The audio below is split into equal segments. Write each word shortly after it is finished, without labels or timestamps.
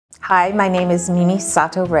Hi, my name is Mimi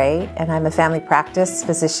Sato-Re, and I'm a family practice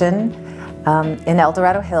physician in El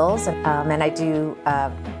Dorado Hills, and I do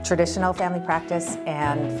traditional family practice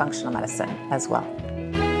and functional medicine as well.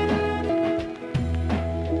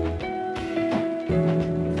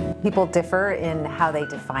 People differ in how they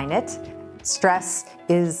define it. Stress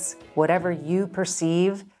is whatever you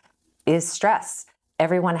perceive is stress.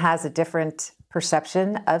 Everyone has a different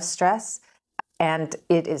perception of stress, and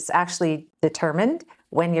it is actually determined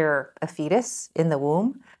when you're a fetus in the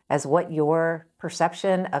womb as what your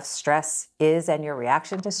perception of stress is and your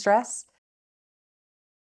reaction to stress.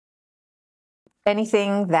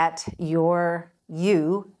 Anything that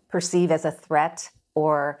you perceive as a threat,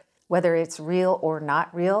 or whether it's real or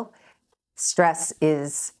not real, stress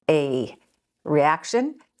is a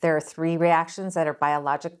reaction. There are three reactions that are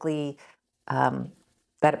biologically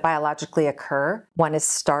occur. One is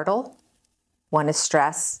startle, one is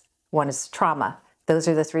stress, one is trauma. Those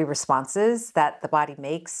are the three responses that the body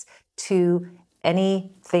makes to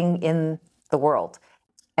anything in the world.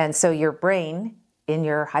 And so your brain in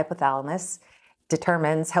your hypothalamus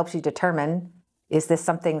helps you determine, is this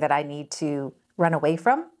something that I need to run away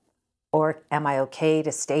from? Or am I okay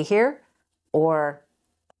to stay here? Or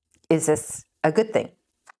is this a good thing?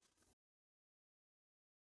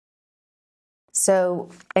 So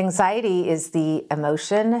anxiety is the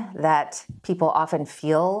emotion that people often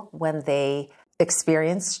feel when they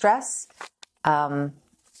experience stress.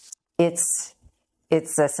 It's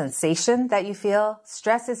a sensation that you feel.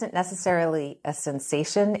 Stress isn't necessarily a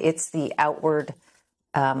sensation. It's the outward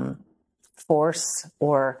force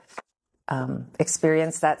or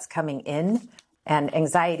experience that's coming in. And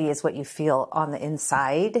anxiety is what you feel on the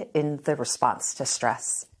inside in the response to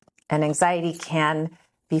stress. And anxiety can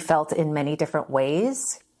be felt in many different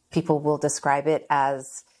ways. People will describe it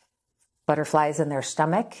as butterflies in their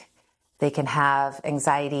stomach. They can have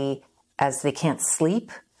anxiety as they can't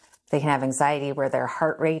sleep. They can have anxiety where their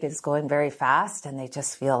heart rate is going very fast and they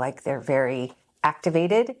just feel like they're very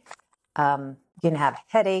activated. You can have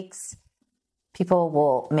headaches. People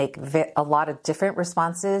will make a lot of different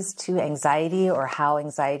responses to anxiety or how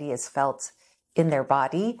anxiety is felt in their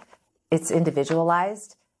body. It's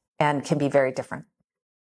individualized and can be very different.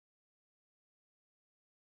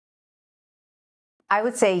 I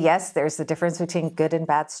would say yes, there's a difference between good and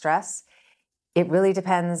bad stress. It really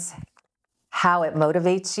depends how it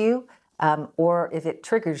motivates you or if it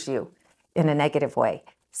triggers you in a negative way.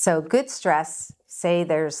 So good stress, say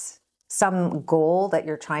there's some goal that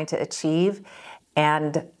you're trying to achieve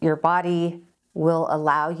and your body will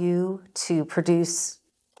allow you to produce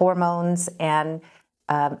hormones and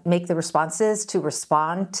make the responses to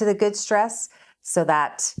respond to the good stress so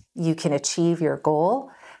that you can achieve your goal.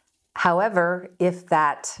 However, if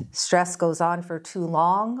that stress goes on for too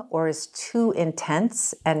long or is too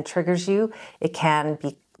intense and triggers you, it can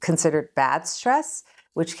be considered bad stress,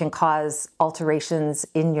 which can cause alterations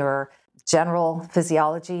in your general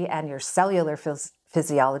physiology and your cellular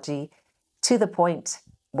physiology to the point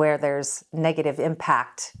where there's negative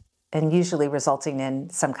impact and usually resulting in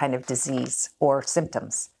some kind of disease or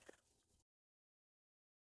symptoms.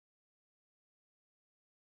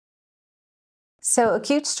 So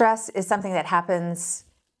acute stress is something that happens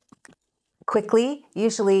quickly.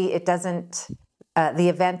 Usually it doesn't, the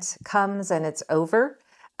event comes and it's over,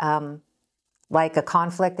 like a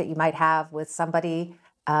conflict that you might have with somebody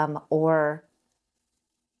or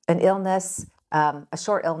an illness, a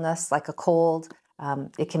short illness like a cold.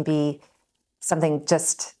 It can be something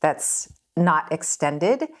just that's not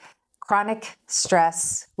extended. Chronic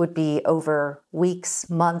stress would be over weeks,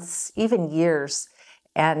 months, even years.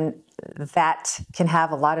 And that can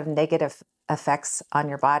have a lot of negative effects on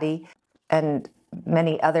your body and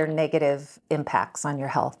many other negative impacts on your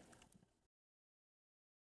health.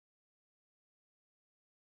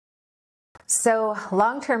 So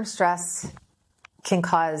long-term stress can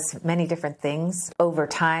cause many different things. Over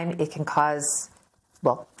time, it can cause,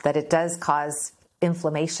 it does cause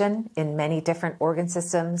inflammation in many different organ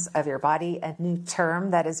systems of your body. A new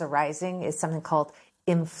term that is arising is something called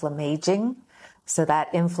inflammaging. So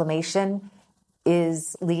that inflammation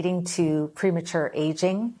is leading to premature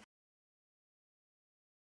aging.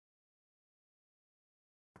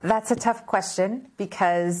 That's a tough question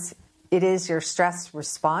because it is your stress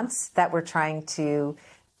response that we're trying to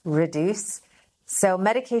reduce. So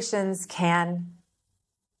medications can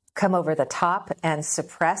come over the top and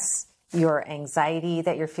suppress your anxiety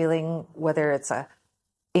that you're feeling, whether it's a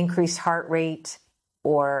increased heart rate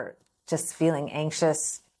or just feeling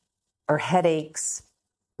anxious, or headaches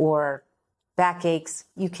or backaches.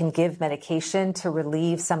 You can give medication to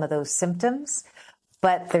relieve some of those symptoms,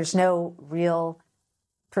 but there's no real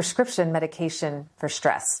prescription medication for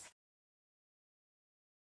stress.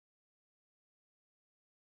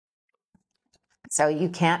 So you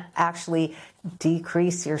can't actually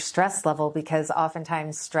decrease your stress level because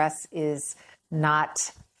oftentimes stress is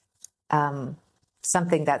not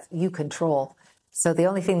something that you control. So the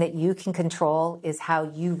only thing that you can control is how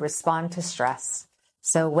you respond to stress.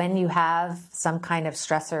 So when you have some kind of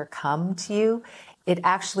stressor come to you, it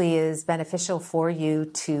actually is beneficial for you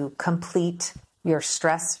to complete your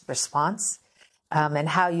stress response. And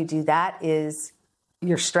how you do that is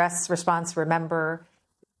your stress response, remember,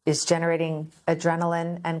 is generating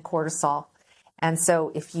adrenaline and cortisol. And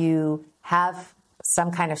so if you have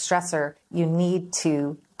some kind of stressor, you need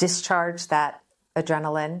to discharge that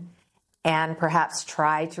adrenaline and perhaps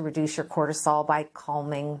try to reduce your cortisol by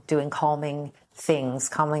doing calming things,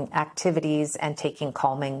 calming activities, and taking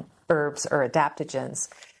calming herbs or adaptogens.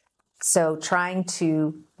 So trying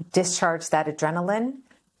to discharge that adrenaline,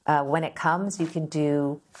 when it comes, you can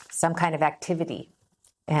do some kind of activity.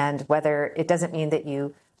 And whether it doesn't mean that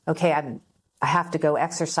I have to go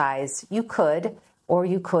exercise, you could, or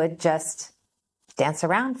you could just dance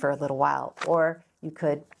around for a little while, or you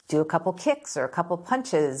could do a couple kicks or a couple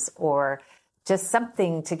punches, or just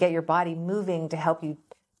something to get your body moving to help you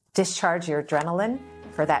discharge your adrenaline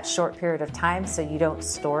for that short period of time so you don't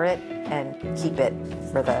store it and keep it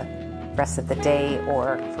for the rest of the day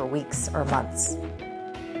or for weeks or months.